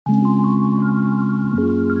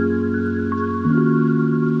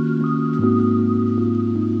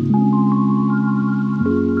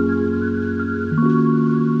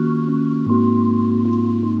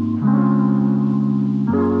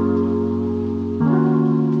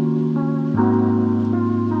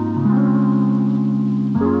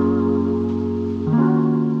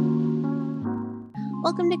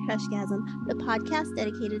Crushgasm, the podcast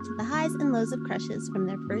dedicated to the highs and lows of crushes. From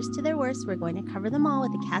their first to their worst, we're going to cover them all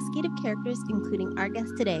with a cascade of characters, including our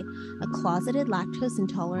guest today, a closeted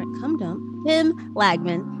lactose-intolerant cum-dump, Tim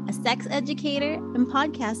Lagman, a sex educator and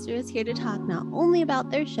podcaster, is here to talk not only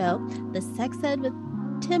about their show, the Sex Ed with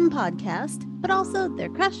Tim podcast, but also their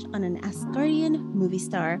crush on an Asgardian movie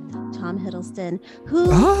star, Tom Hiddleston, who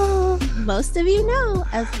most of you know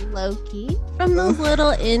as Loki from those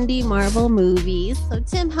little indie Marvel movies. So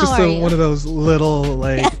Tim, how are you? One of those little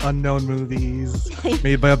unknown movies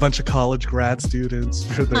made by a bunch of college grad students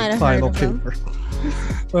for their final paper.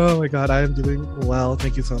 Oh my god, I am doing well.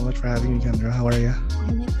 Thank you so much for having me, Kendra. How are you?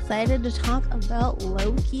 I'm excited to talk about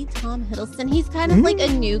Loki, Tom Hiddleston. He's kind of like a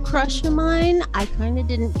new crush of mine. I kind of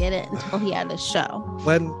didn't get it until he had a show.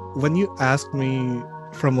 When you asked me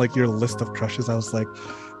from like your list of crushes, I was like,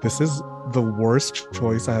 this is the worst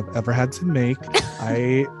choice I have ever had to make.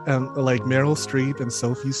 I am like Meryl Streep and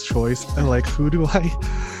Sophie's Choice. And like, who do I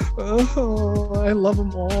love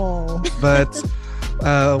them all. But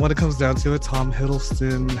when it comes down to it, Tom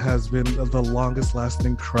Hiddleston has been the longest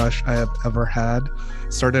lasting crush I have ever had.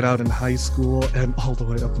 Started out in high school and all the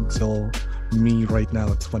way up until me right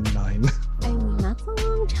now at 29. I mean, that's a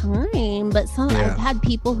long time, but I've had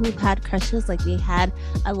people who've had crushes. Like we had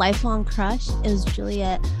a lifelong crush. It was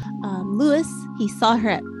Juliette Lewis. He saw her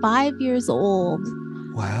at 5 years old.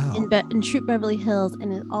 Wow. In Troop Beverly Hills,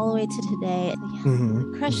 and it's all the way to today.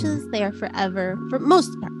 Crushes, they are forever for the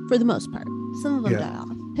most part. Some of them die off,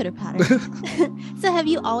 pitter patter. So have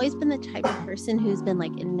you always been the type of person who's been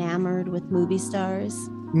like enamored with movie stars?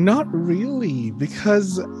 Not really,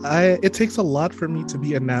 because it takes a lot for me to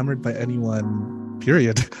be enamored by anyone,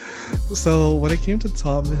 period. So when it came to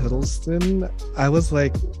Tom Hiddleston, I was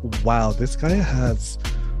like, wow, this guy has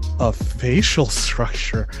a facial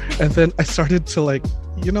structure. And then I started to like,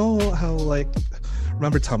 you know how like,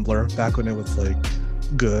 remember Tumblr back when it was like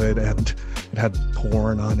good and it had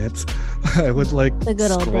porn on it? I would like the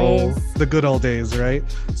good old days, right?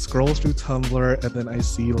 Scroll through Tumblr and then I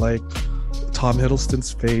see like Tom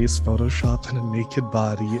Hiddleston's face photoshopped in a naked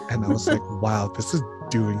body, and I was like, wow, this is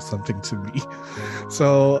doing something to me.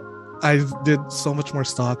 So I did so much more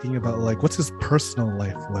stalking about like, what's his personal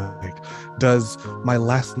life like? Does my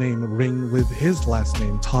last name ring with his last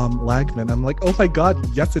name, Tom Lagman? I'm like, oh my god,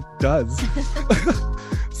 yes it does.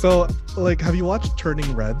 So like, have you watched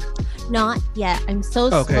Turning Red? Not yet. I'm so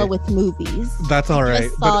slow with movies. That's all right. I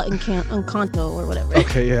just saw Encanto or whatever.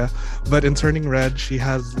 Okay, yeah. But in Turning Red, she's a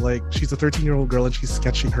 13-year-old girl and she's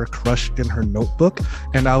sketching her crush in her notebook.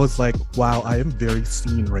 And I was like, wow, I am very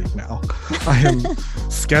seen right now. I am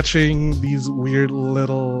sketching these weird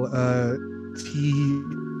little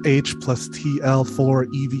TH plus TL4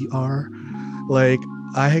 EVR. Like,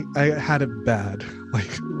 I had it bad, like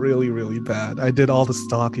really, really bad. I did all the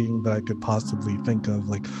stalking that I could possibly think of,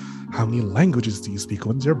 like, how many languages do you speak?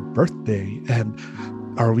 When's your birthday? And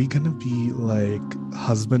are we gonna be like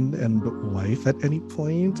husband and wife at any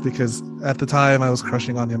point? Because at the time I was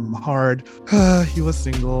crushing on him hard. He was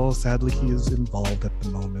single. Sadly, he is involved at the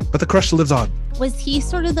moment. But the crush lives on. Was he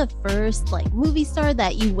sort of the first like movie star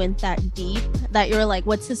that you went that deep? That you were like,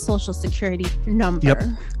 what's his social security number? Yep,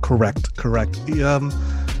 correct.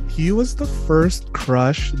 He was the first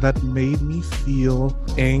crush that made me feel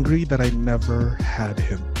angry that I never had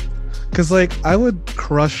him. Because, like, I would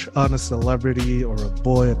crush on a celebrity or a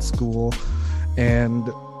boy at school, and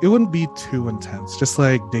it wouldn't be too intense, just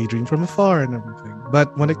like daydream from afar and everything.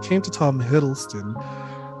 But when it came to Tom Hiddleston,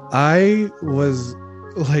 I was,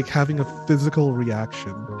 like, having a physical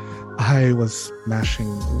reaction. I was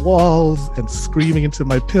smashing walls and screaming into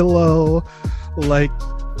my pillow. Like,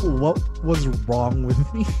 what was wrong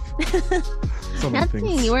with me? So many Nothing.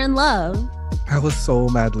 things. You were in love. I was so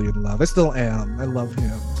madly in love. I still am. I love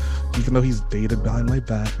him. Even though he's dated behind my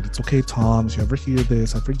back. But it's okay, Tom. If you ever hear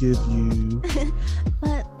this, I forgive you.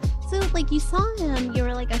 But, so, like, you saw him. You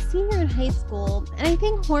were, like, a senior in high school. And I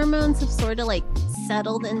think hormones have sort of, like,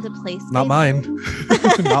 settled into place. Not mine.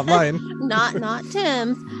 Not mine. Not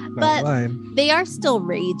Tim's. Not but mine. They are still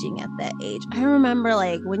raging at that age. I remember,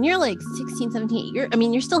 like, when you're, like, 16, 17,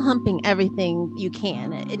 you're still humping everything you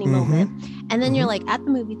can at any moment. And then you're, like, at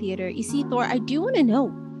the movie theater. You see Thor. I do want to know,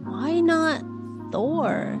 why not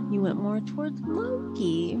Thor? You went more towards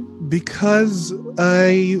Loki. Because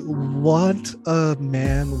I want a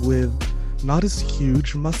man with not as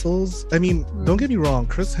huge muscles. I mean, don't get me wrong,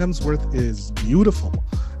 Chris Hemsworth is beautiful,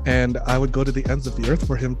 and I would go to the ends of the earth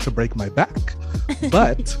for him to break my back.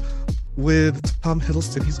 But with Tom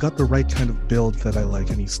Hiddleston, he's got the right kind of build that I like,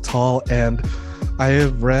 and he's tall. And I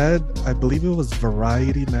have read, I believe it was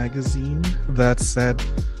Variety magazine, that said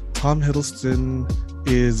Tom Hiddleston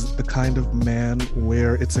is the kind of man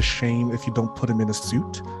where it's a shame if you don't put him in a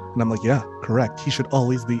suit. And I'm like, yeah, correct. He should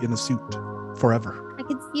always be in a suit forever. I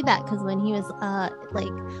could see that because when he was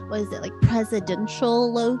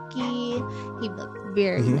presidential Loki, he looked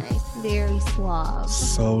very nice, very suave.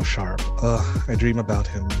 So sharp. I dream about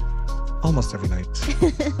him almost every night.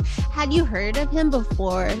 Had you heard of him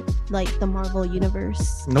before, like the Marvel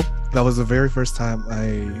Universe? Nope. That was the very first time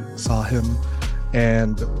I saw him.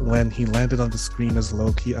 And when he landed on the screen as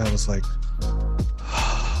Loki, I was like,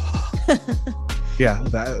 yeah,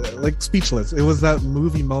 like speechless. It was that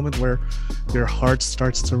movie moment where your heart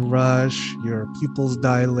starts to rush, your pupils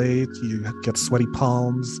dilate, you get sweaty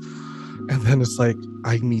palms. And then it's like,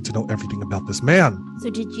 I need to know everything about this man. So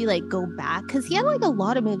did you like go back? Because he had like a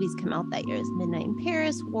lot of movies come out that year. It was Midnight in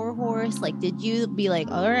Paris, War Horse. Like, did you be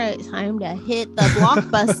like, all right, time to hit the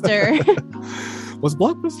blockbuster? Was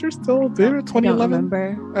Blockbuster still there in 2011? I don't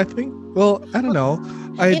remember. I think. Well, I don't know.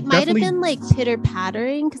 It might have been like pitter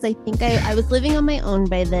pattering because I think I was living on my own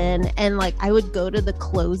by then, and like I would go to the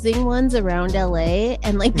closing ones around LA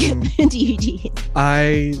and like get DVDs.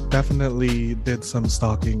 I definitely did some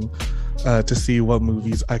stalking to see what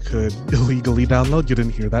movies I could illegally download. You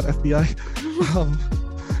didn't hear that, FBI?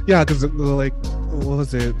 Yeah, because like, what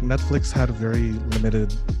was it? Netflix had a very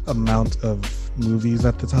limited amount of movies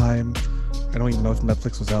at the time. I don't even know if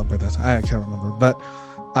Netflix was out by that time. I can't remember. But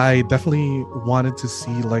I definitely wanted to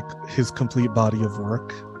see like his complete body of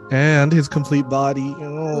work and his complete body.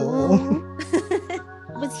 Oh.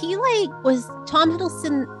 Was Tom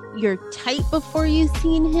Hiddleston your type before you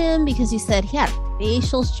seen him? Because you said he had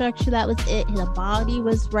facial structure, that was it, his body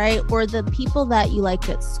was right, or the people that you liked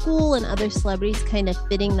at school and other celebrities kind of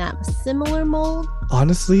fitting that similar mold?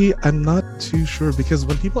 Honestly, I'm not too sure, because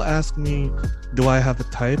when people ask me, do I have a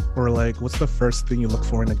type, or like, what's the first thing you look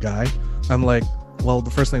for in a guy? I'm like, well,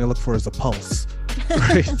 the first thing I look for is a pulse.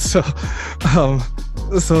 Right? So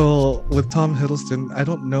with Tom Hiddleston, I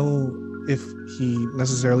don't know if he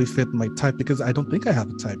necessarily fit my type, because I don't think I have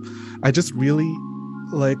a type. I just really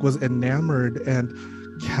like was enamored and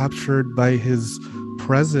captured by his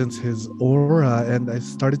presence, his aura, and I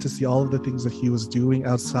started to see all of the things that he was doing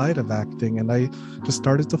outside of acting, and I just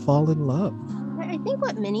started to fall in love. I think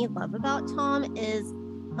what many love about Tom is,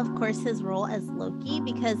 of course, his role as Loki,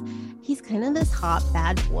 because he's kind of this hot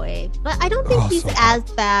bad boy, but I don't think he's as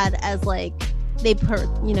bad as like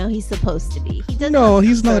he's supposed to be. He doesn't. No,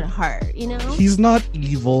 he's not heart. He's not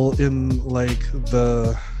evil in like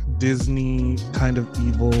the Disney kind of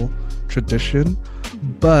evil tradition,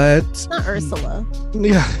 but it's not Ursula.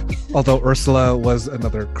 Yeah, although Ursula was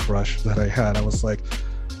another crush that I had. I was like,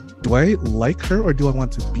 do I like her or do I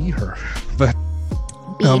want to be her? But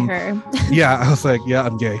be her. Yeah, I was like, yeah,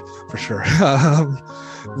 I'm gay for sure.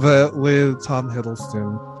 But with Tom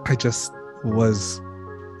Hiddleston, I just was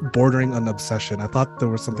bordering on obsession. I thought there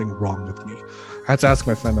was something wrong with me. I had to ask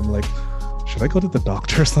my friend, I'm like, should I go to the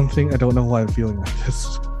doctor or something? I don't know why I'm feeling like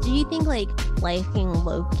this. Do you think like liking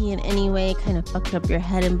Loki in any way kind of fucked up your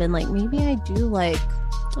head and been like, maybe I do like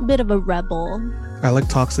a bit of a rebel? I like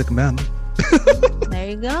toxic men. There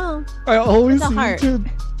you go. I always need to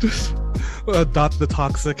dot the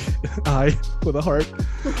toxic I with a heart.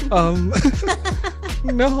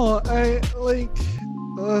 No, I like...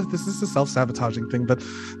 this is a self-sabotaging thing, but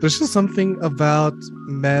there's just something about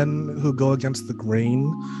men who go against the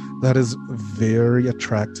grain that is very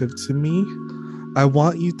attractive to me. I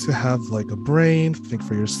want you to have like a brain, think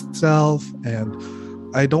for yourself, and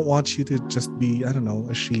I don't want you to just be, I don't know,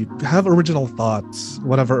 a sheep. Have original thoughts,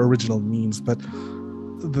 whatever original means, but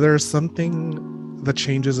there's something that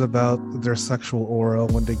changes about their sexual aura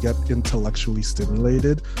when they get intellectually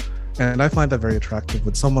stimulated. And I find that very attractive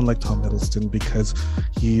with someone like Tom Hiddleston, because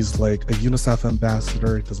he's like a UNICEF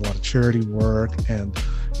ambassador, he does a lot of charity work, and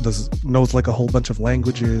knows like a whole bunch of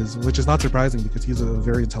languages, which is not surprising because he's a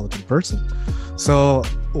very intelligent person. So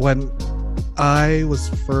when I was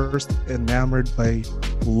first enamored by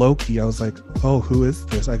Loki, I was like, oh, who is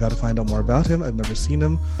this? I got to find out more about him. I've never seen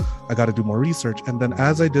him. I got to do more research. And then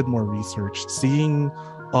as I did more research, seeing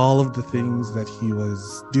all of the things that he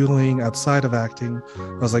was doing outside of acting,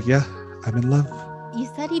 I was like, yeah, I'm in love. You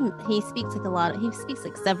said he speaks like he speaks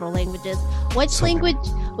like several languages. Which language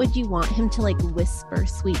would you want him to like whisper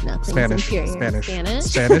sweet nothings into your ear?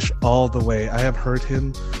 Spanish all the way. I have heard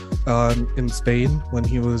him in Spain when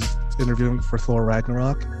he was interviewing for Thor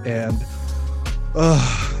Ragnarok, and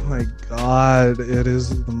oh my god, it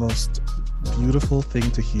is the most beautiful thing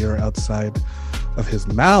to hear outside of his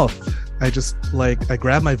mouth. I just I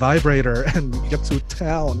grab my vibrator and get to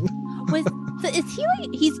town. Is he like,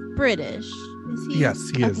 he's British? Yes,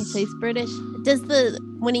 he is. Okay, so he's British. Does the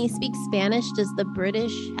when he speaks Spanish, does it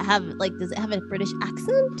have a British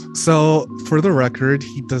accent? So for the record,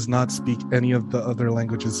 he does not speak any of the other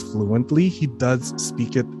languages fluently. He does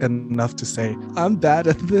speak it enough to say, I'm bad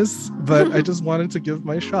at this, but I just wanted to give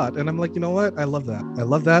my shot. And I'm like, you know what? I love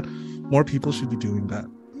that. More people should be doing that.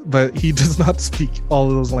 But he does not speak all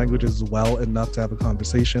of those languages well enough to have a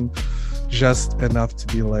conversation, just enough to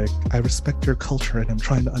be like, I respect your culture and I'm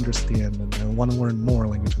trying to understand and I want to learn more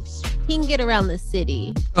languages. He can get around the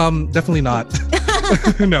city. Definitely not.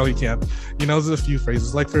 No, he can't. He knows a few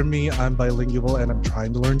phrases. Like for me, I'm bilingual and I'm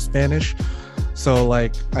trying to learn Spanish. So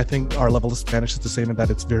like, I think our level of Spanish is the same in that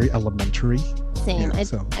it's very elementary. Same.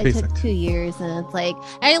 Yeah, I took 2 years and it's like,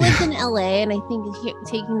 I lived in LA and I think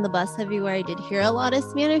taking the bus everywhere, I did hear a lot of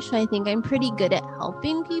Spanish. So I think I'm pretty good at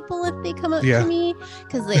helping people if they come up to me.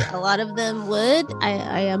 Because a lot of them would.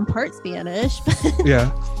 I am part Spanish. Yeah.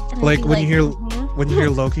 Like when you hear when you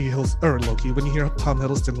hear when you hear Tom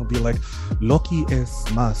Hiddleston will be like, Loki es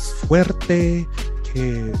más fuerte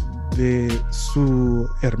que de su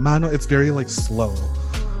hermano. It's very like slow.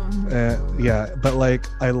 Yeah, but like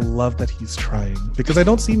I love that he's trying because I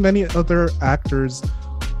don't see many other actors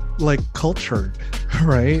like cultured,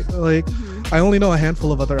 right? Like I only know a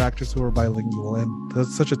handful of other actors who are bilingual, and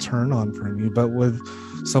that's such a turn on for me. But with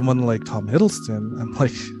someone like Tom Hiddleston, I'm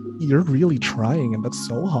like, you're really trying, and that's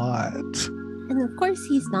so hot. And of course,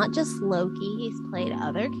 he's not just Loki. He's played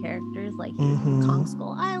other characters like Kong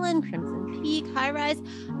Skull Island, Crimson Peak, High Rise.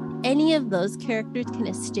 Any of those characters kind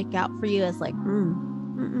of stick out for you as like,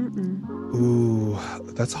 Ooh,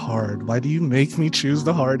 that's hard. Why do you make me choose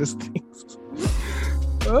the hardest things?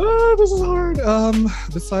 Oh, this is hard.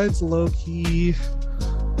 Besides Loki,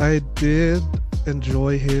 I did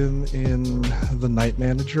enjoy him in The Night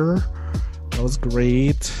Manager. That was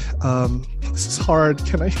great. This is hard.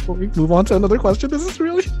 Can we move on to another question? This is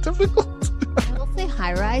really difficult. I will say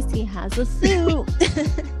High Rise. He has a suit.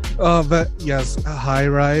 But yes, High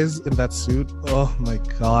Rise in that suit. Oh my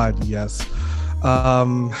God, yes.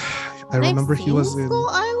 I remember he was in Skull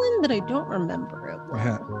Island, but I don't remember it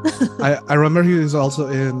well. Yeah. I remember he was also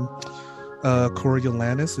in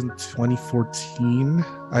Coriolanus in 2014.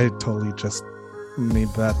 I totally just made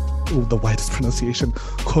that the widest pronunciation,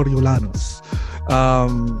 Coriolanus.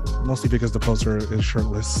 Mostly because the poster is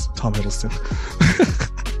shirtless Tom Hiddleston.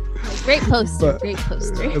 Great poster. Great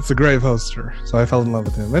poster. It's a great poster. So I fell in love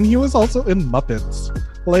with him. And he was also in Muppets.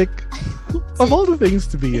 Like, of all the things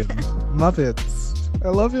to be in, Muppets. I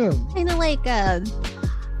love him. Kind of like,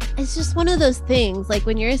 it's just one of those things. Like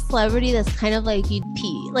when you're a celebrity, that's kind of like you'd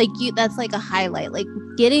pee. Like that's like a highlight. Like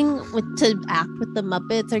getting to act with the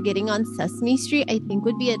Muppets or getting on Sesame Street, I think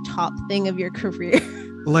would be a top thing of your career.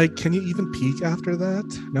 Like, can you even peak after that?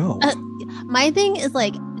 No. My thing is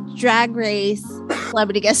like Drag Race,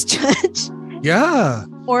 Celebrity Guest Judge. Yeah.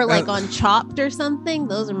 Or like on Chopped or something.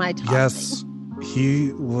 Those are my top things.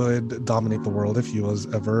 He would dominate the world if he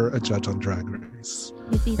was ever a judge on Drag Race.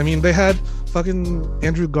 I mean, they had fucking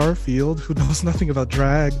Andrew Garfield, who knows nothing about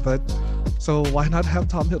drag, but so why not have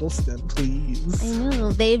Tom Hiddleston, please? I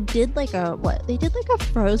know. They did like a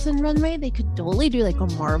Frozen runway. They could totally do like a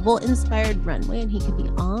Marvel-inspired runway, and he could be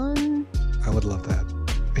on. I would love that.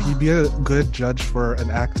 He'd be a good judge for an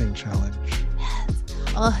acting challenge.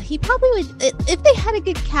 He probably would. If they had a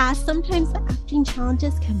good cast, sometimes the acting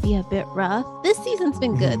challenges can be a bit rough. This season's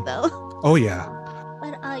been good, though. Oh, yeah.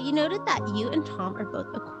 But you noted that you and Tom are both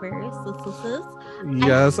Aquarius.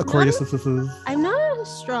 Yes, Aquarius. I'm not an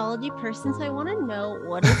astrology person, so I want to know,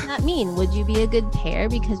 what does that mean? Would you be a good pair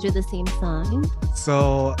because you're the same sign?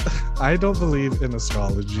 So, I don't believe in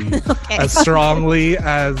astrology as strongly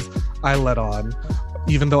as I let on.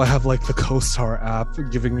 Even though I have like the CoStar app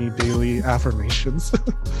giving me daily affirmations.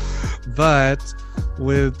 But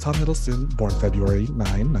with Tom Hiddleston, born February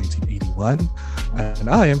 9, 1981, and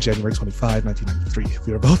I am January 25, 1993.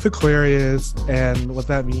 We are both Aquarius, and what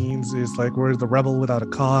that means is like we're the rebel without a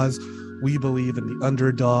cause. We believe in the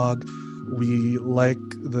underdog. We like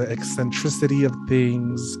the eccentricity of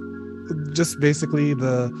things. Just basically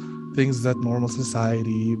the things that normal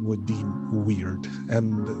society would deem weird.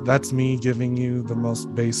 And that's me giving you the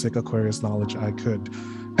most basic Aquarius knowledge I could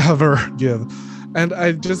ever give. And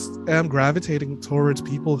I just am gravitating towards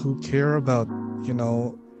people who care about,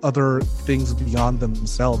 other things beyond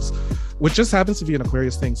themselves, which just happens to be an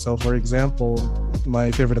Aquarius thing. So for example, my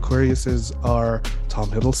favorite Aquariuses are Tom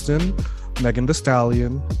Hiddleston, Megan Thee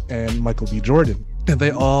Stallion, and Michael B. Jordan. And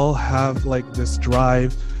they all have like this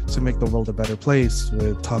drive to make the world a better place.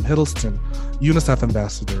 With Tom Hiddleston, UNICEF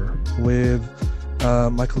ambassador. With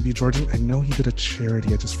Michael B. Jordan. I know he did a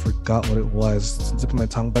charity. I just forgot what it was. It's zipping my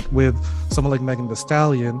tongue. But with someone like Megan Thee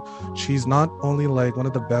Stallion, she's not only like one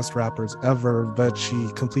of the best rappers ever, but she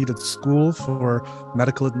completed school for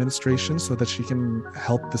medical administration so that she can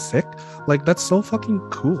help the sick. Like, that's so fucking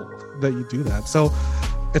cool that you do that. So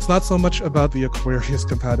it's not so much about the Aquarius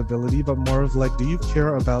compatibility, but more of like, do you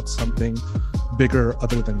care about something bigger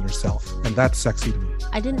other than yourself? And that's sexy to me.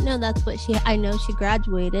 I didn't know that's what I know she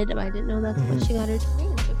graduated, but I didn't know that's what she got her degree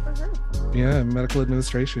in. Good for her. Yeah, medical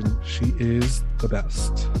administration. She is the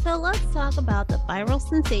best. So let's talk about the viral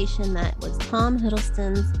sensation that was Tom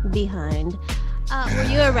Hiddleston's Behind. Were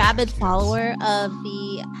you a rabid follower of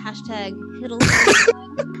the hashtag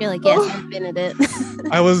Hiddleston? You're like, yes, I've been at it.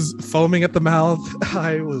 I was foaming at the mouth.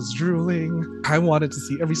 I was drooling. I wanted to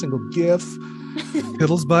see every single GIF.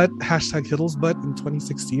 Hiddlesbutt, hashtag Hiddlesbutt in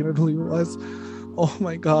 2016, I believe it was. Oh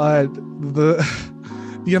my God.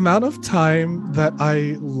 The amount of time that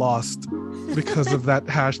I lost because of that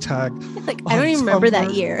hashtag. Like, I don't even remember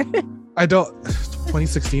that year. I don't.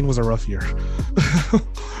 2016 was a rough year.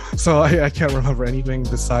 So I can't remember anything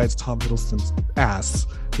besides Tom Hiddleston's ass.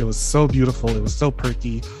 It was so beautiful. It was so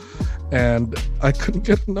perky. And I couldn't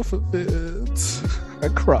get enough of it. I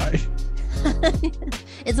cry.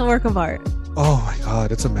 It's a work of art. Oh my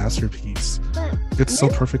God, it's a masterpiece. But it's so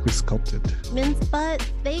perfectly sculpted. Men's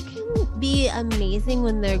butts, they can be amazing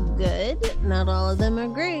when they're good. Not all of them are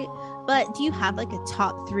great. But do you have like a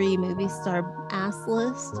top 3 movie star ass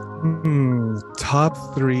list?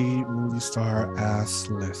 Top 3 movie star ass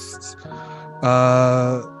lists.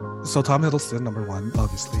 So Tom Hiddleston, number 1,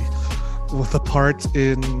 obviously. With the part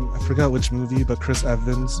in, I forgot which movie, but Chris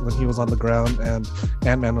Evans, when he was on the ground and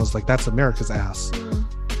Ant-Man was like, that's America's ass.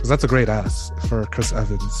 Because that's a great ass for Chris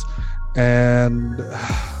Evans. And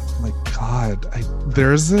oh my God,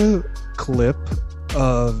 there's a clip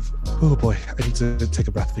of, oh boy, I need to take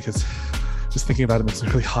a breath because just thinking about it makes me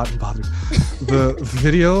really hot and bothered. The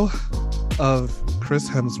video of Chris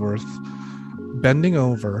Hemsworth bending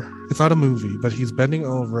over. It's not a movie, but he's bending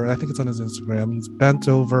over. I think it's on his Instagram. He's bent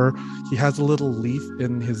over. He has a little leaf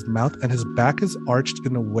in his mouth and his back is arched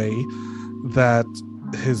in a way that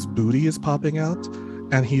his booty is popping out.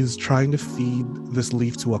 And he's trying to feed this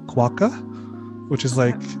leaf to a quokka, which is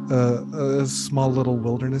like a small little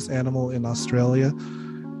wilderness animal in Australia.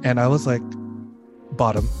 And I was like,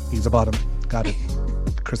 bottom. He's a bottom. Got it.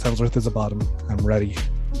 Chris Hemsworth is a bottom. I'm ready.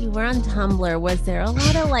 You were on Tumblr. Was there a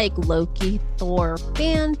lot of like Loki, Thor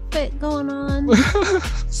fanfic going on?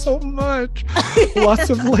 So much. Lots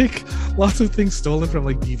of things stolen from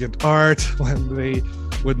like DeviantArt when they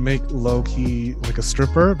would make Loki like a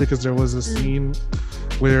stripper, because there was a scene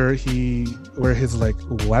where his like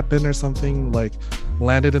weapon or something like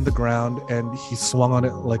landed in the ground and he swung on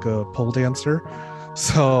it like a pole dancer.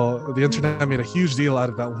 So the internet made a huge deal out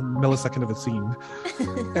of that millisecond of a scene.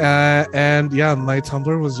 And yeah, my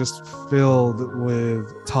Tumblr was just filled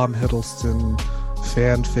with Tom Hiddleston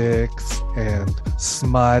fanfics and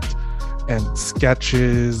smut and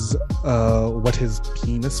sketches, what his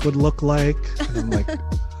penis would look like. And I'm like,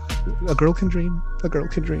 a girl can dream. A girl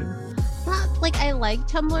can dream. Like, I like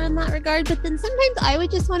Tumblr in that regard, but then sometimes I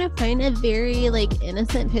would just want to find a very like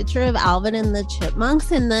innocent picture of Alvin and the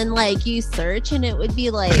Chipmunks, and then like you search and it would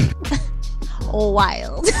be like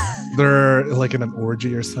wild. They're like in an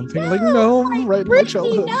orgy or something. Like, no, I'm right in my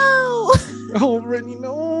childhood. No. Oh, Brittany,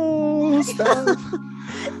 no. Stop.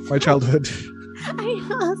 My childhood. I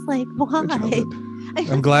know. I was like, why?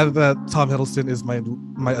 I'm glad that Tom Hiddleston is my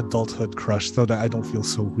adulthood crush, so that I don't feel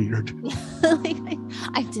so weird. Like,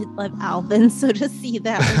 I did love Alvin, so to see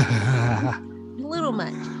that was a little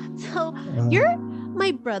much. So you're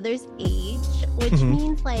my brother's age, which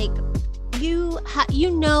means like you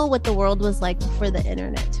know what the world was like before the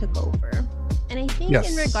internet took over. And I think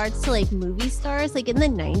in regards to like movie stars, like in the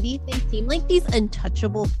 90s, they seem like these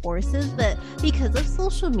untouchable forces that because of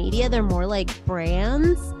social media, they're more like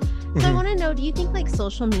brands. So I want to know, do you think like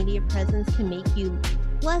social media presence can make you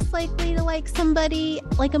less likely to like somebody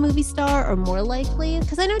like a movie star, or more likely?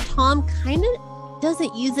 Because I know Tom kind of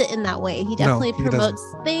doesn't use it in that way. He definitely promotes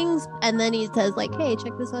things, and then he says like, hey,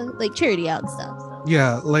 check this out, like charity out and stuff. So.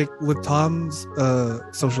 Yeah, like with Tom's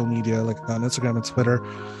social media, like on Instagram and Twitter,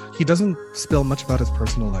 he doesn't spill much about his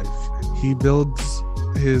personal life. He builds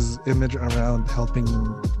his image around helping,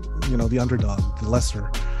 the underdog, the lesser.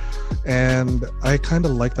 And I kind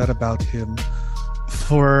of like that about him,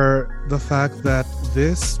 for the fact that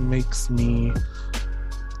this makes me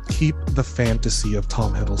keep the fantasy of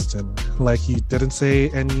Tom Hiddleston. Like, he didn't say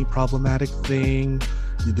any problematic thing.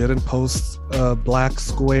 You didn't post a black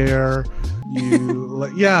square. You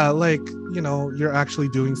like, yeah, like, you know, you're actually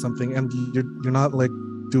doing something, and you're not like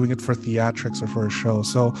doing it for theatrics or for a show.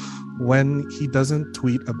 So when he doesn't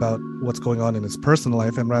tweet about what's going on in his personal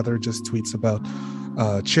life and rather just tweets about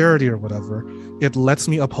charity or whatever, it lets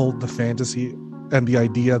me uphold the fantasy and the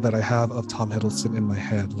idea that I have of Tom Hiddleston in my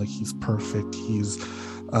head. Like, he's perfect, he's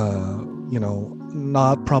you know,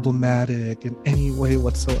 not problematic in any way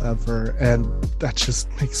whatsoever, and that just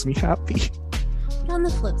makes me happy. But on the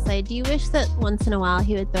flip side, do you wish that once in a while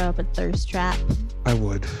he would throw up a thirst trap? I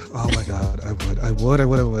would. Oh my god, I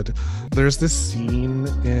would. There's this scene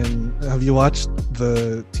in, have you watched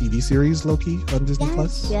the TV series Loki on Disney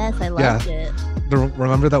Plus? Yes, I loved it.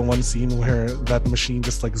 Remember that one scene where that machine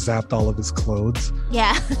just like zapped all of his clothes?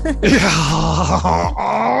 Yeah.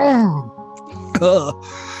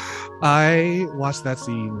 I watched that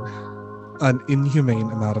scene an inhumane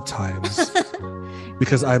amount of times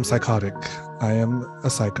because I'm psychotic. I am a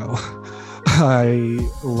psycho. I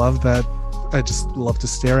love that. I just love to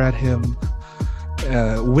stare at him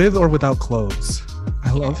with or without clothes.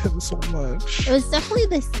 I love him so much. It was definitely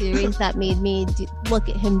the series that made me look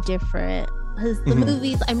at him different. Because the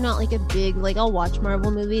movies, I'm not like a big, like, I'll watch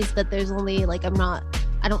Marvel movies, but there's only like,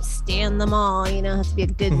 I don't stand them all, you know, it has to be a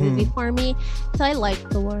good movie for me. So I like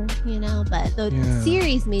Thor, you know, but the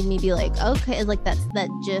series made me be like, okay, like that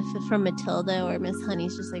gif from Matilda where Miss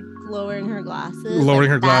Honey's just like lowering her glasses.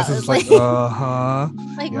 Lowering her glasses, like, uh-huh.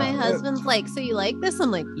 Like, my husband's like, so you like this?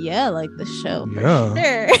 I'm like, yeah, I like this show. Yeah.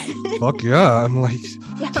 Sure. Fuck yeah. I'm like,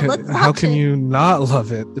 how can it. You not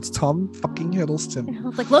love it? It's Tom fucking Hiddleston. I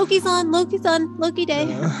was like, Loki Day.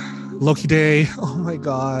 Loki Day. Oh my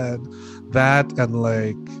god. That, and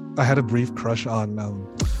like, I had a brief crush on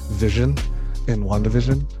Vision in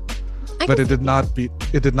WandaVision, but it did not beat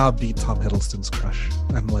Tom Hiddleston's crush.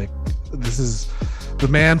 I'm like, this is the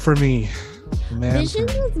man for me. Vision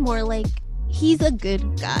was more like, he's a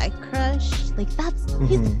good guy crush. Like,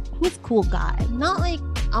 he's a cool guy. Not like,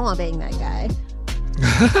 I want to bang that guy.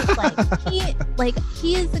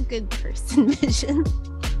 He is a good person, Vision.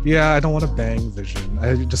 Yeah, I don't want to bang Vision.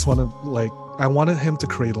 I just want to, like, I wanted him to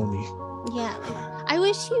cradle me. Yeah, I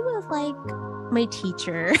wish he was like my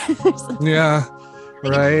teacher or something. Yeah,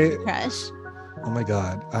 like, right. Crush. Oh my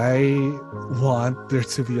god, I want there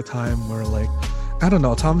to be a time where, like, I don't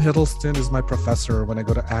know, Tom Hiddleston is my professor when I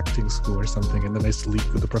go to acting school or something, and then I sleep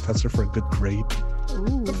with the professor for a good grade.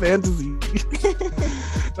 Ooh. The fantasy.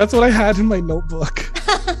 That's what I had in my notebook.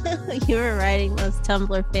 You were writing those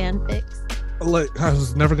Tumblr fanfics. Like, I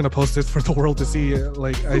was never gonna post it for the world to see.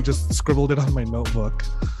 Like, I just scribbled it on my notebook.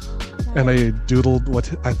 And I doodled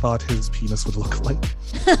what I thought his penis would look like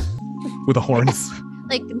with the horns.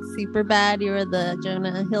 Like in Superbad, you were the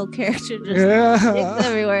Jonah Hill character, just dicks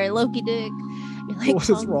everywhere, Loki dick. You're like, what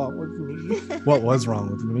is wrong with me? What was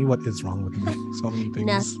wrong with me? What is wrong with me? So many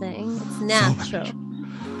things. Nothing. It's natural. So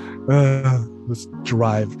this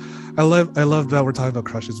drive. I love that we're talking about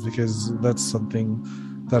crushes, because that's something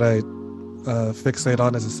that I fixate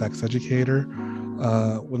on as a sex educator.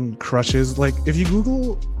 When crushes, like, if you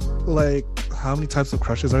Google like how many types of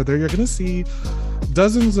crushes are there, you're gonna see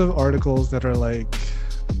dozens of articles that are like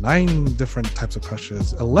 9 different types of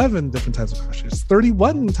crushes, 11 different types of crushes,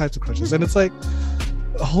 31 types of crushes, and it's like,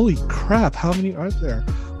 holy crap, how many are there?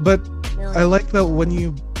 But I like that when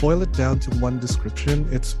you boil it down to one description,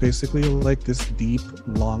 it's basically like this deep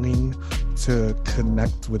longing to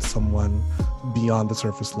connect with someone beyond the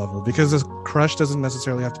surface level, because a crush doesn't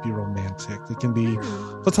necessarily have to be romantic. It can be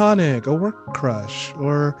platonic, a work crush,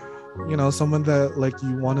 or, you know, someone that, like,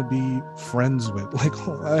 you want to be friends with. Like,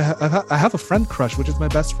 I have a friend crush, which is my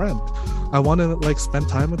best friend. I want to, like, spend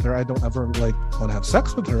time with her. I don't ever, like, want to have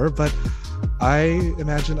sex with her, but I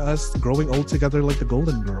imagine us growing old together like the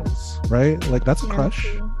Golden Girls, right? Like, that's a crush.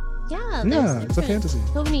 Yeah, it's a fantasy.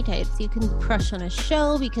 So many types. You can crush on a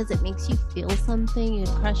show because it makes you feel something. You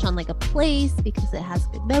can crush on like a place because it has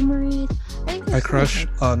good memories. I crush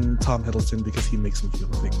on Tom Hiddleston because he makes me feel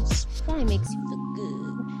things. Yeah, it makes you feel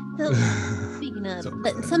good. So, speaking of,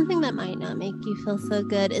 but something that might not make you feel so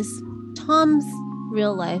good is Tom's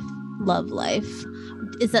real life love life.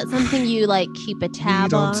 Is that something you like keep a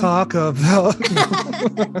tab on? Don't talk about.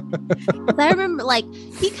 I remember, like,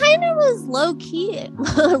 he kind of was low key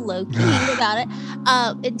about it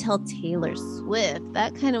until Taylor Swift.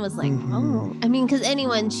 That kind of was like, oh, I mean, because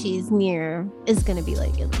anyone she's near is gonna be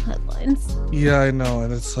like in the headlines. Yeah, I know,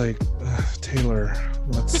 and it's like, Taylor,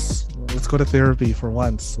 let's go to therapy for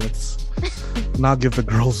once. Let's not give the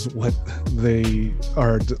girls what they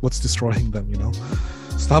are, what's destroying them, you know.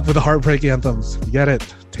 Stop with the heartbreak anthems. Get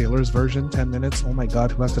it. Taylor's version, 10 minutes. Oh my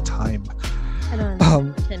god, who has the time? I don't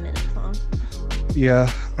know. 10 minutes long.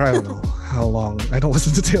 Yeah, or I don't know how how long I don't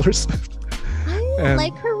listen to Taylor Swift. I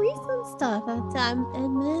like her recent stuff. I'm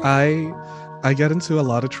admit. I get into a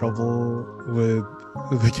lot of trouble with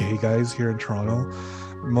the gay guys here in Toronto,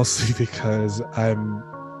 mostly because I'm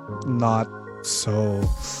not so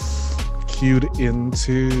cued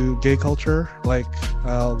into gay culture. Like,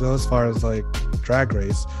 I'll go as far as like Drag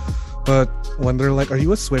Race, but when they're like, "Are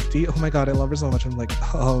you a Swiftie?" "Oh my god, I love her so much." I'm like,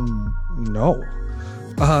 no.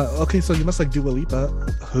 Okay, so you must like Dua Lipa.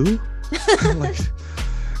 Who? Like,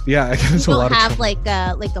 yeah, I get into a lot of trouble.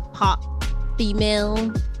 Like a pop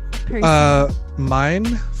female person. Mine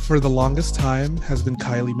for the longest time has been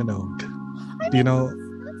Kylie Minogue. Do you know?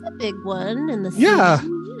 That's a big one in the scene. Yeah.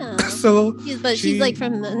 So, she's like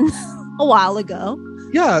from a while ago.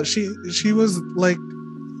 Yeah, she was like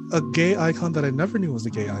a gay icon that I never knew was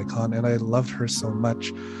a gay icon, and I loved her so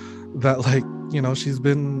much that, like, you know, she's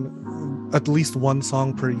been at least one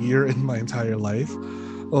song per year in my entire life.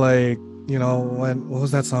 Like, you know, what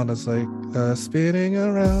was that song that's like spinning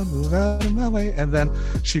around, move out of my way, and then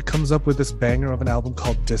she comes up with this banger of an album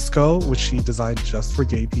called Disco, which she designed just for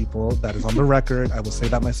gay people. That is on the record. I will say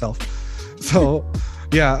that myself. So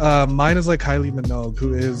yeah, mine is like Kylie Minogue,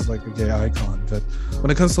 who is like a gay icon. But when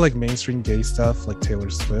it comes to like mainstream gay stuff like Taylor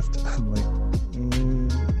Swift, I'm like,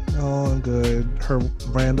 no, I'm good. Her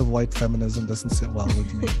brand of white feminism doesn't sit well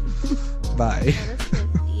with me. Bye.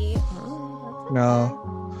 No.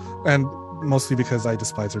 And mostly because I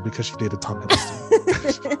despise her because she dated Tom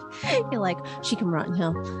Hiddleston. You're like, she can rot in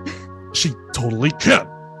hell. She totally can.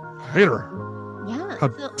 I hate her. Yeah. How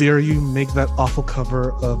dare you make that awful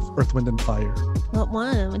cover of Earth, Wind, and Fire? What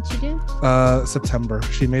one? What'd she do? September.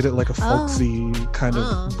 She made it like a folksy kind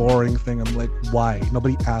of boring thing. I'm like, why?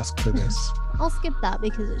 Nobody asked for this. I'll skip that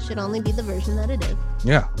because it should only be the version that it is.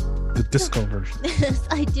 Yeah, the disco version.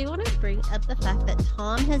 I do want to bring up the fact that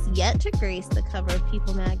Tom has yet to grace the cover of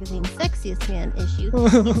People Magazine's Sexiest Man issue.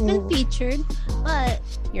 He's been featured, but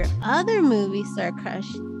your other movie star crush,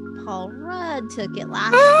 Paul Rudd, took it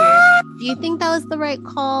last year. Do you think that was the right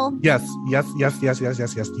call? Yes.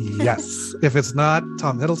 If it's not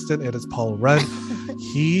Tom Hiddleston, it is Paul Rudd.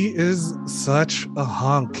 He is such a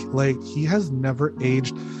hunk. Like, he has never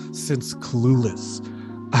aged since Clueless.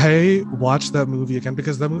 I watched that movie again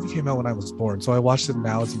because that movie came out when I was born. So I watched it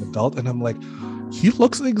now as an adult, and I'm like, he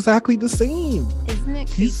looks exactly the same. Isn't it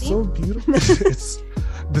creepy? He's so beautiful.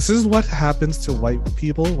 This is what happens to white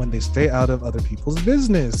people when they stay out of other people's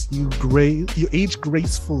business. You age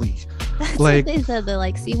gracefully. That's like what they said. They're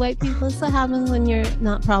like, see, white people, this is what happens when you're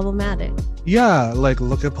not problematic. Yeah, like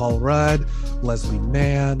look at Paul Rudd, Leslie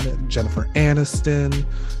Mann, Jennifer Aniston.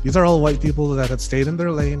 These are all white people that have stayed in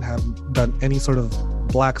their lane, haven't done any sort of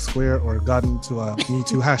black square or gotten to a Me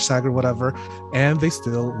Too hashtag or whatever, and they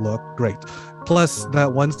still look great. Plus,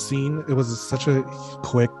 that one scene, it was such a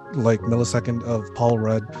quick, like, millisecond of Paul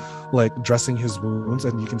Rudd, like, dressing his wounds,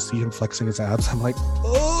 and you can see him flexing his abs. I'm like,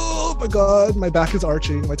 oh my god, my back is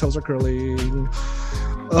arching, my toes are curling.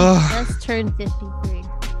 Just turned 53.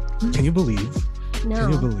 Can you believe? No.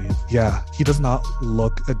 Can you believe? Yeah, he does not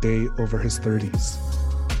look a day over his 30s.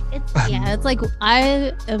 It's like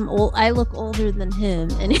I am old. I look older than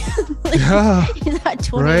him, and he's at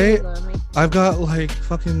 20. Right? I've got like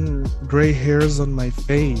fucking gray hairs on my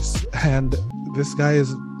face, and this guy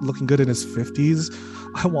is looking good in his 50s.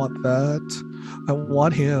 I want that. I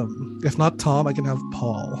want him. If not Tom, I can have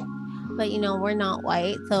Paul. But you know, we're not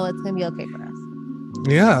white, so it's gonna be okay for us.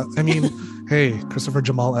 Yeah, I mean, hey, Christopher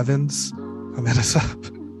Jamal Evans, come hit us up.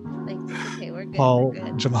 Thanks. Okay, we're good. Paul we're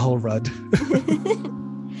good. Jamal Rudd.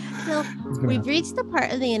 So we've reached the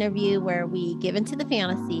part of the interview where we give into the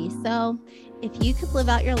fantasy. So if you could live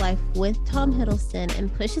out your life with Tom Hiddleston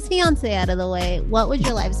and push his fiance out of the way, what would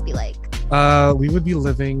your lives be like? We would be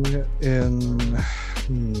living in,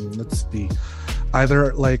 let's see,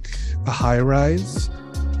 either like a high rise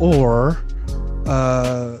or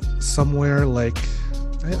somewhere like,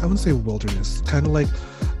 I wouldn't say wilderness, kind of like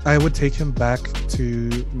I would take him back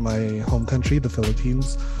to my home country, the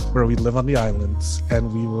Philippines, where we live on the islands,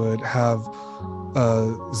 and we would have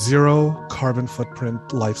a zero carbon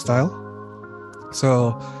footprint lifestyle.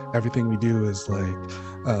 So everything we do is like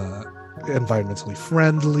environmentally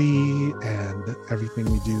friendly, and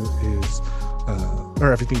everything we do is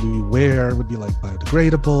or everything we wear would be like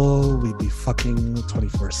biodegradable. We'd be fucking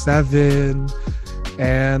 24/7.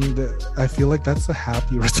 And I feel like that's a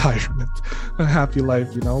happy retirement, a happy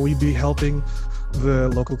life, you know. We'd be helping the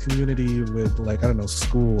local community with, like, I don't know,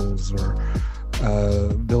 schools or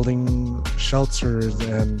building shelters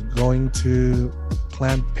and going to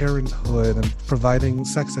Planned Parenthood and providing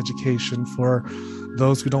sex education for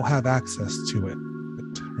those who don't have access to it,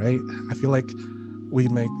 right? I feel like we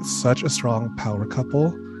make such a strong power couple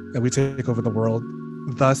and we take over the world,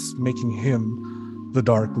 thus making him the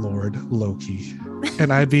Dark Lord Loki.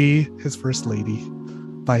 And I'd be his first lady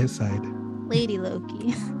by his side. Lady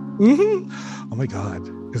Loki. Mm-hmm. Oh my God.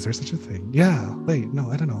 Is there such a thing? Yeah. Wait, no,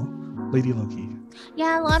 I don't know. Lady Loki.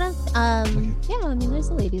 Yeah, a lot of Okay. yeah, I mean there's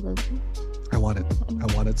a Lady Loki. I want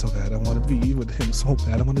it so bad. I want to be with him so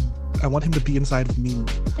bad. I want him to be inside of me.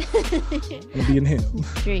 And be in him.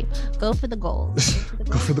 Great. Go for the gold.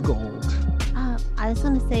 Go for the gold. I just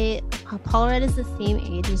want to say Paul Rudd is the same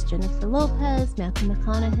age as Jennifer Lopez, Matthew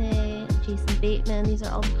McConaughey, Jason Bateman. These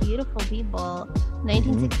are all beautiful people.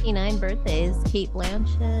 1969 birthdays. Kate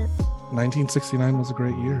Blanchett. 1969 was a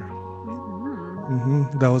great year.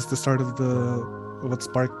 That was the start of what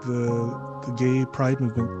sparked the gay pride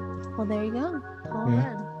movement. Well, there you go. Paul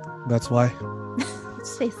Rudd. That's why.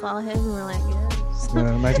 They saw him and were like, yes.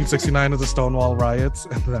 1969 was the Stonewall riots,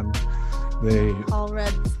 and then Paul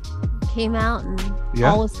Rudd came out and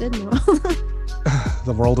Yeah. all was good in the world.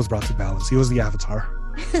 The world was brought to balance. He was the avatar.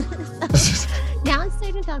 Now it's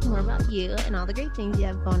time to talk more about you and all the great things you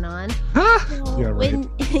have going on. So Yeah, right. when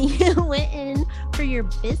you went in for your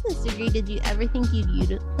business degree, did you ever think you'd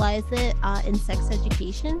utilize it in sex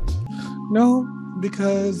education? No,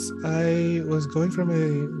 because I was going from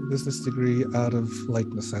a business degree out of like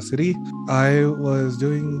necessity. I was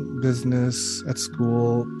doing business at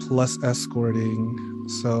school plus escorting.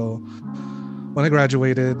 So when I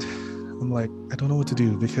graduated, I'm like, I don't know what to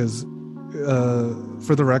do because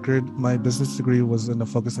for the record, my business degree was in a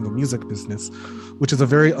focus in the music business, which is a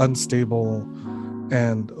very unstable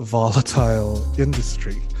and volatile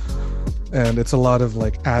industry. And it's a lot of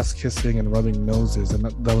like ass kissing and rubbing noses, and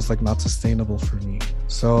that was like not sustainable for me.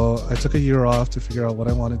 So I took a year off to figure out what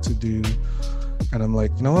I wanted to do. And I'm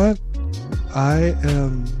like, you know what? I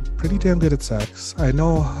am pretty damn good at sex. I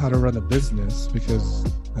know how to run a business because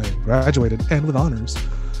I graduated and with honors.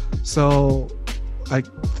 So I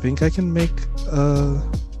think I can make a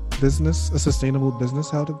sustainable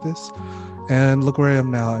business out of this. And look where I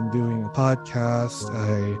am now. I'm doing a podcast.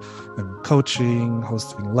 I am coaching,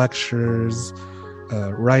 hosting lectures,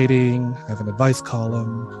 writing. I have an advice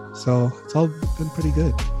column. So it's all been pretty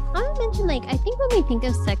good. I want to mention, like, I think when we think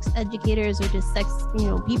of sex educators or just sex,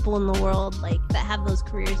 people in the world, like, that have those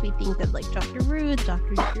careers, we think of, like, Dr. Ruth,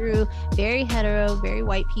 Dr. Drew, very hetero, very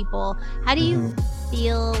white people. How do you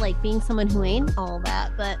feel like being someone who ain't all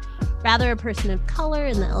that, but rather a person of color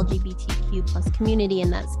in the LGBTQ plus community in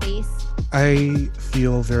that space? I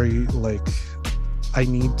feel very like I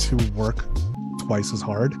need to work twice as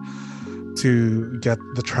hard to get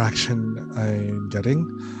the traction I'm getting.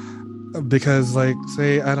 Because, like,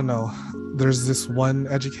 say, I don't know, there's this one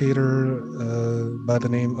educator by the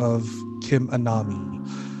name of Kim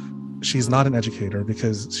Anami. She's not an educator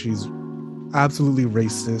because she's absolutely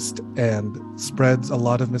racist and spreads a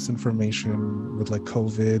lot of misinformation with like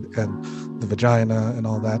COVID and the vagina and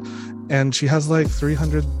all that. And she has like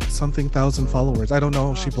 300 something thousand followers. I don't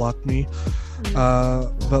know if she blocked me.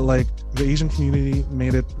 But like the Asian community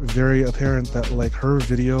made it very apparent that like her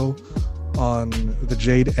video on the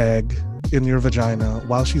jade egg in your vagina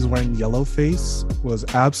while she's wearing yellow face was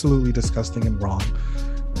absolutely disgusting and wrong.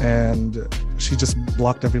 And she just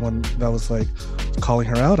blocked everyone that was like calling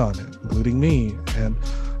her out on it, including me. And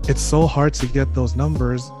it's so hard to get those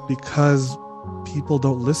numbers because people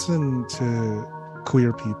don't listen to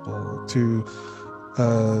queer people, to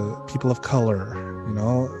people of color.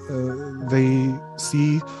 They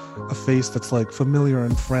see a face that's like familiar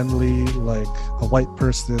and friendly, like a white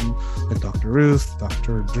person, like Dr. Ruth,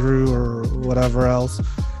 Dr. Drew, or whatever else,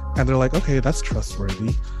 and they're like, okay, that's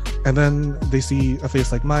trustworthy. And then they see a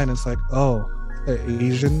face like mine, and it's like, oh, an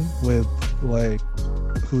Asian with like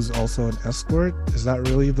who's also an escort, is that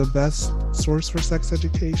really the best source for sex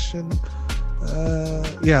education?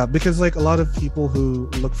 Yeah, because like a lot of people who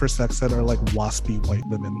look for sex ed are like waspy white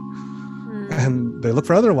women, and they look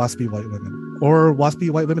for other waspy white women or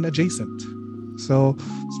waspy white women adjacent. So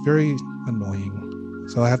it's very annoying.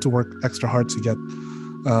 So I have to work extra hard to get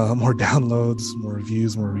more downloads, more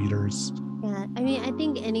views, more readers. Yeah, I mean, I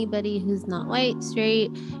think anybody who's not white,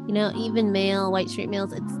 straight, even male, white, straight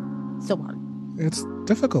males, it's so hard. It's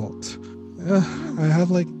difficult.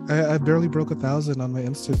 I barely broke 1,000 on my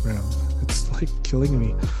Instagram. It's like killing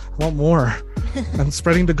me. I want more. I'm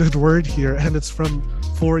spreading the good word here, and it's from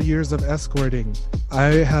 4 years of escorting. I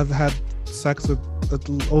have had sex with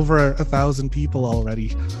over 1,000 people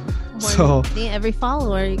already. So every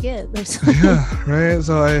follower you get. Yeah, right.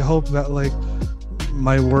 So I hope that like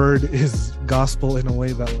my word is gospel in a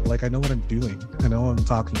way that like I know what I'm doing. I know what I'm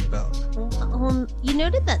talking about. Well, you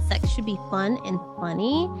noted that sex should be fun and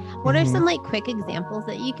funny. What are Mhm. some like quick examples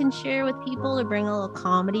that you can share with people to bring a little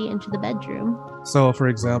comedy into the bedroom? So, for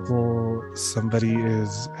example, somebody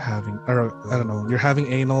is having, or I don't know, you're having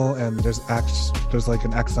anal and there's like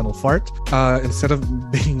an accidental fart. Instead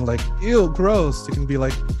of being like, ew, gross, you can be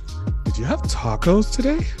like, did you have tacos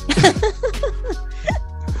today?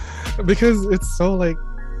 Because it's so like,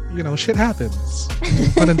 shit happens.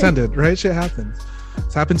 Pun intended, right? Shit happens.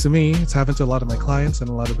 It's happened to me. It's happened to a lot of my clients and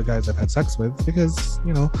a lot of the guys I've had sex with because,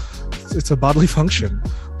 it's a bodily function.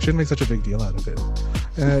 Shouldn't make such a big deal out of it.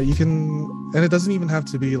 And it doesn't even have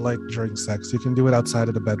to be like during sex. You can do it outside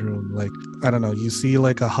of the bedroom. Like, I don't know, you see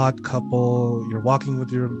like a hot couple, you're walking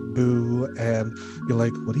with your boo and you're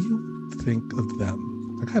like, what do you think of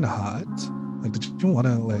them? They're kind of hot. Like, did you want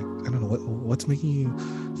to like, I don't know, what's making you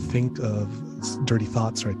think of dirty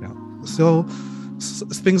thoughts right now? So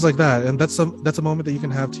things like that. And that's a moment that you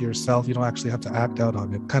can have to yourself. You don't actually have to act out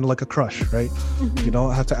on it. Kind of like a crush, right? Mm-hmm. You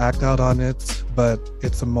don't have to act out on it, but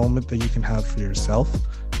it's a moment that you can have for yourself.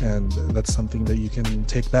 And that's something that you can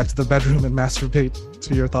take back to the bedroom and masturbate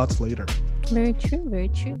to your thoughts later. Very true, very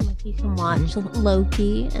true. Like you can watch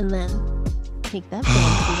Loki and then take that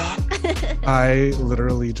down to that. I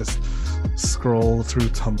literally just scroll through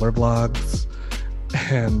Tumblr blogs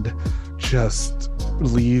and just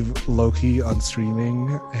leave Loki on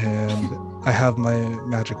streaming, and I have my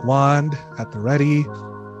magic wand at the ready,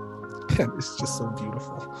 and it's just so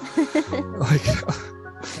beautiful. Like,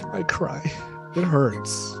 I cry. It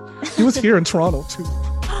hurts. He was here in Toronto too.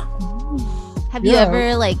 Have you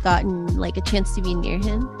ever like gotten like a chance to be near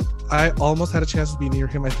him? I almost had a chance to be near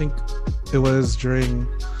him. I think it was during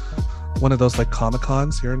one of those like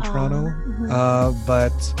Comic-Cons here in Toronto. Mm-hmm.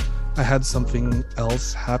 But I had something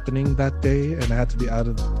else happening that day and I had to be out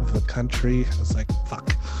of the country. I was like,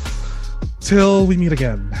 fuck. Till we meet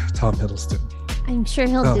again, Tom Hiddleston. I'm sure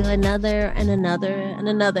he'll do another and another and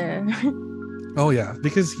another. Oh yeah,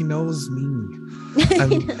 because he knows me.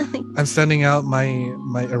 I'm sending out my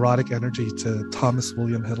erotic energy to Thomas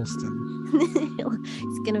William Hiddleston.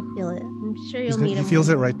 He's gonna feel it. I'm sure you'll meet him. He feels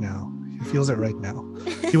it right now. He feels it right now.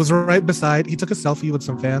 He was right beside. He took a selfie with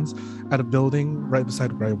some fans at a building right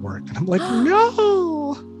beside where I work, and I'm like,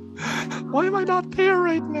 no, why am I not there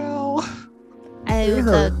right now?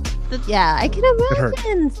 Yeah, I can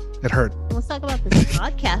imagine. It hurt. Let's talk about this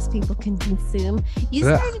podcast people can consume. You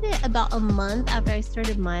started it about a month after I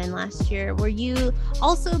started mine last year. Were you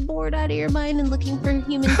also bored out of your mind and looking for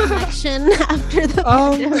human connection after the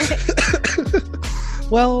pandemic?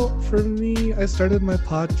 Well, for me, I started my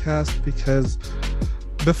podcast because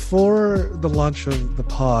before the launch of the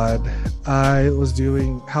pod, I was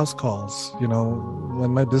doing house calls.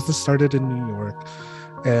 When my business started in New York,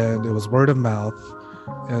 and it was word of mouth.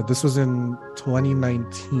 This was in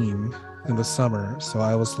 2019 in the summer, so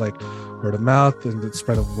I was like word of mouth, and it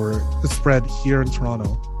spread here in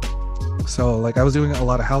Toronto. So like I was doing a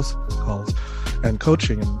lot of house calls and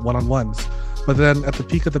coaching and one-on-ones. But then at the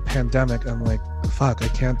peak of the pandemic, I'm like, fuck, I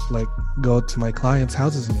can't like go to my clients'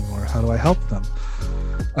 houses anymore. How do I help them?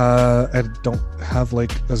 I don't have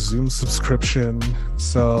like a Zoom subscription,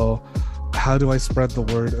 so how do I spread the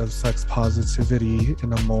word of sex positivity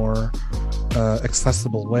in a more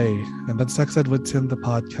accessible way? And then Sex Ed with Tim, the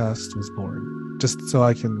podcast, was born, just so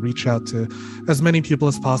I can reach out to as many people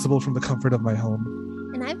as possible from the comfort of my home.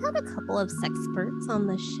 And I've had a couple of sexperts on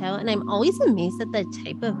the show, and I'm always amazed at the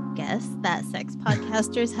type of guests that sex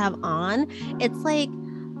podcasters have on. It's like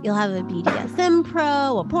you'll have a BDSM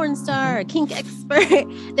pro, a porn star, a kink expert.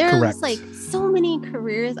 There's like so many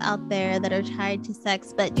careers out there that are tied to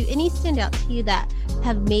sex, but do any stand out to you that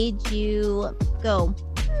have made you go,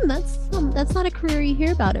 that's not a career you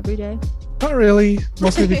hear about every day? Not really,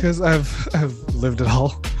 mostly because I've lived it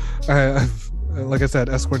all. I've, like I said,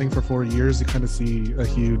 escorting for 4 years, you kind of see a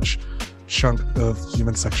huge chunk of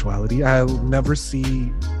human sexuality. I'll never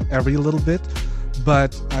see every little bit,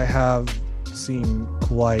 but I have seen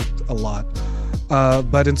quite a lot.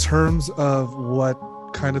 But in terms of what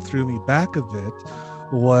kind of threw me back a bit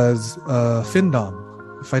was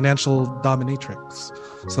FinDom, financial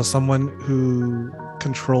dominatrix. So someone who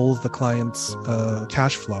controls the client's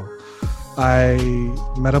cash flow. I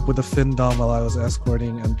met up with a FinDom while I was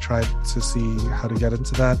escorting and tried to see how to get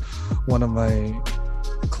into that. One of my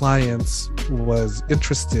clients was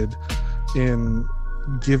interested in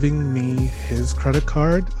giving me his credit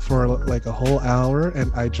card for like a whole hour,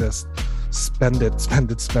 and I just spend it.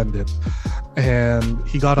 And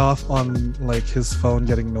he got off on like his phone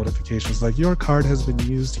getting notifications like, your card has been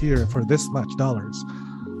used here for this much dollars.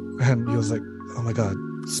 And he was like, oh my God,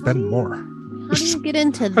 spend more. How do you get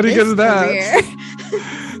into How do you get into that?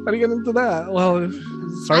 How do you get into that? Well, it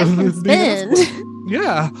I started can with being spin.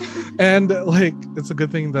 yeah, and like it's a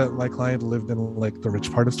good thing that my client lived in like the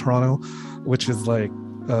rich part of Toronto, which is like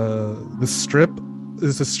the strip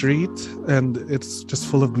is a street, and it's just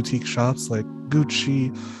full of boutique shops like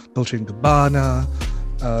Gucci, Dolce & Gabbana,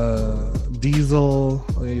 Diesel,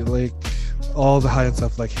 like all the high-end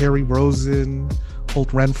stuff like Harry Rosen,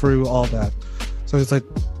 Holt Renfrew, all that. So it's like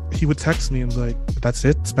he would text me and be like, that's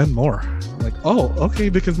it, spend more. I'm like, oh, okay,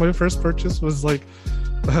 because my first purchase was like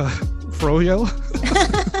froyo.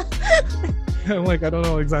 I'm like, I don't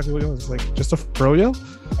know exactly what it was. Like, just a froyo?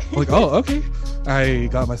 I'm like, oh, okay. I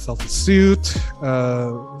got myself a suit.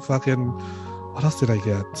 Fucking, what else did I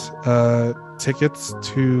get? Tickets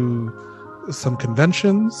to some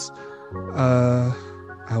conventions.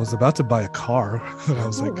 I was about to buy a car. I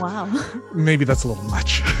was like, wow. Maybe that's a little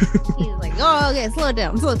much. He's like, oh, okay, slow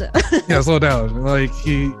down. Yeah, slow down. Like,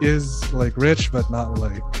 he is like rich, but not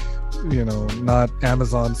like, not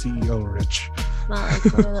Amazon CEO rich.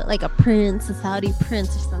 Not like a prince, a Saudi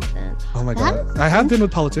prince or something. Oh my God. I have been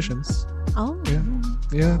with politicians. Oh.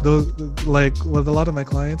 Yeah. Those, like, with a lot of my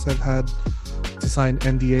clients, I've had to sign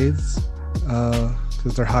NDAs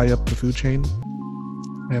because they're high up the food chain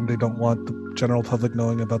and they don't want the general public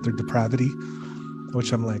knowing about their depravity,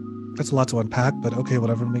 which I'm like, that's a lot to unpack, but okay,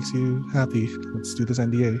 whatever makes you happy. Let's do this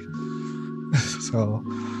NDA. So,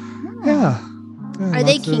 yeah. Are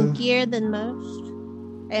they kinkier than most?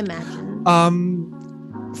 I imagine.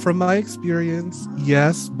 From my experience,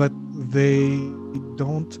 yes, but they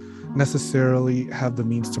don't necessarily have the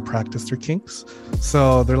means to practice their kinks.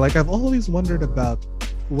 So they're like, I've always wondered about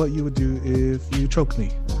what you would do if you choked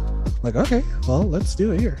me. Like, okay, well, let's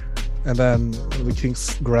do it here. And then the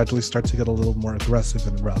kinks gradually start to get a little more aggressive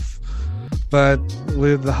and rough. But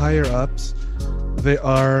with the higher ups, they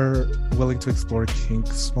are willing to explore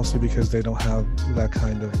kinks, mostly because they don't have that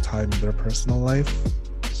kind of time in their personal life.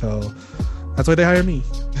 So that's why they hire me.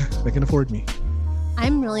 They can afford me.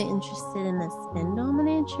 I'm really interested in the spin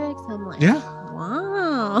dominatrix. I'm like, yeah.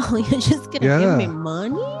 Wow, you're just gonna give me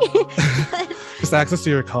money? Just access to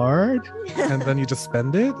your card, and then you just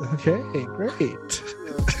spend it? Okay, great.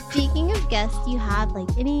 Speaking of guests, do you have like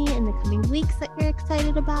any in the coming weeks that you're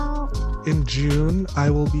excited about? In June, I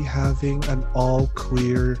will be having an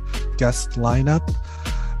all-queer guest lineup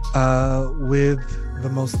with the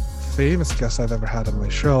most famous guest I've ever had on my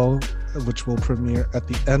show, which will premiere at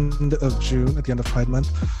the end of June, at the end of Pride Month,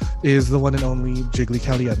 is the one and only Jiggly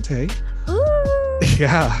Caliente. Ooh.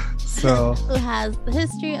 Yeah. So who has the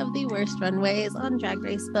history of the worst runways on Drag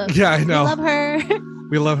Race, but yeah, I know. We love her.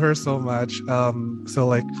 We love her so much. So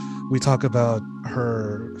like we talk about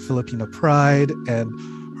her Filipino pride and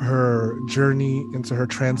her journey into her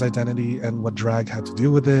trans identity and what drag had to do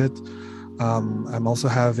with it. I'm also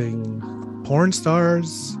having porn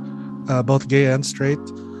stars, both gay and straight,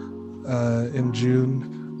 in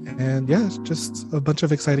June. And yeah, just a bunch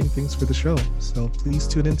of exciting things for the show. So please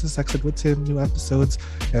tune into Sex Ed with Tim, new episodes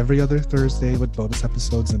every other Thursday with bonus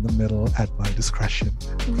episodes in the middle at my discretion.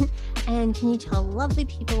 And can you tell lovely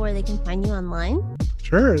people where they can find you online?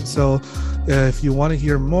 Sure. So if you want to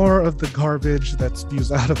hear more of the garbage that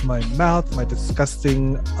spews out of my mouth, my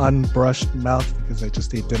disgusting unbrushed mouth, because I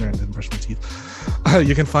just ate dinner and didn't brush my teeth,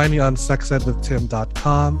 you can find me on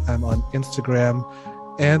sexedwithtim.com. I'm on Instagram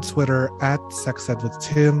and Twitter at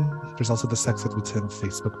sexedwithtim. There's also the Sex Ed with Tim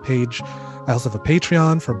Facebook page. I also have a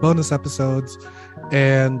Patreon for bonus episodes.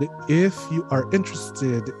 And if you are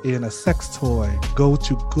interested in a sex toy, go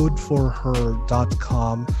to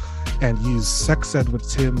goodforher.com and use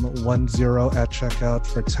sexedwithtim10 at checkout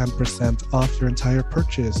for 10% off your entire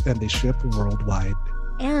purchase, and they ship worldwide.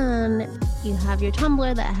 And you have your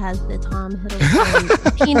Tumblr that has the Tom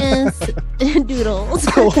Hiddleston penis doodles.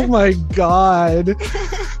 Oh my God.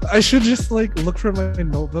 I should just like look for my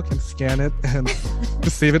notebook and scan it and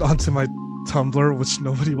just save it onto my Tumblr, which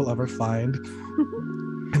nobody will ever find.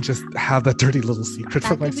 And just have that dirty little secret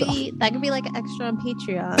for myself. That could be like an extra on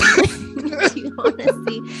Patreon. Do you want to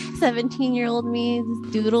see 17-year-old me's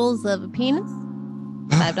doodles of a penis?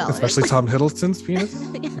 $5. Especially Tom Hiddleston's penis.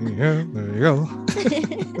 Yeah, there you go.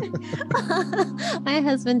 My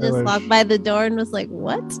husband just walked by the door and was like,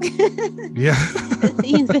 what? Yeah.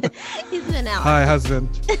 he's been out. Hi, husband.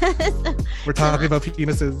 We're talking about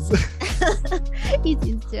penises. He's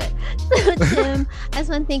used to it. So, Tim, I just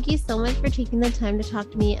want to thank you so much for taking the time to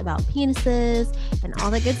talk to me about penises and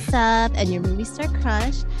all that good stuff and your movie star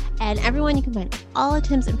crush. And everyone, you can find all of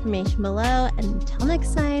Tim's information below. And until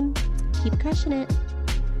next time, keep crushing it.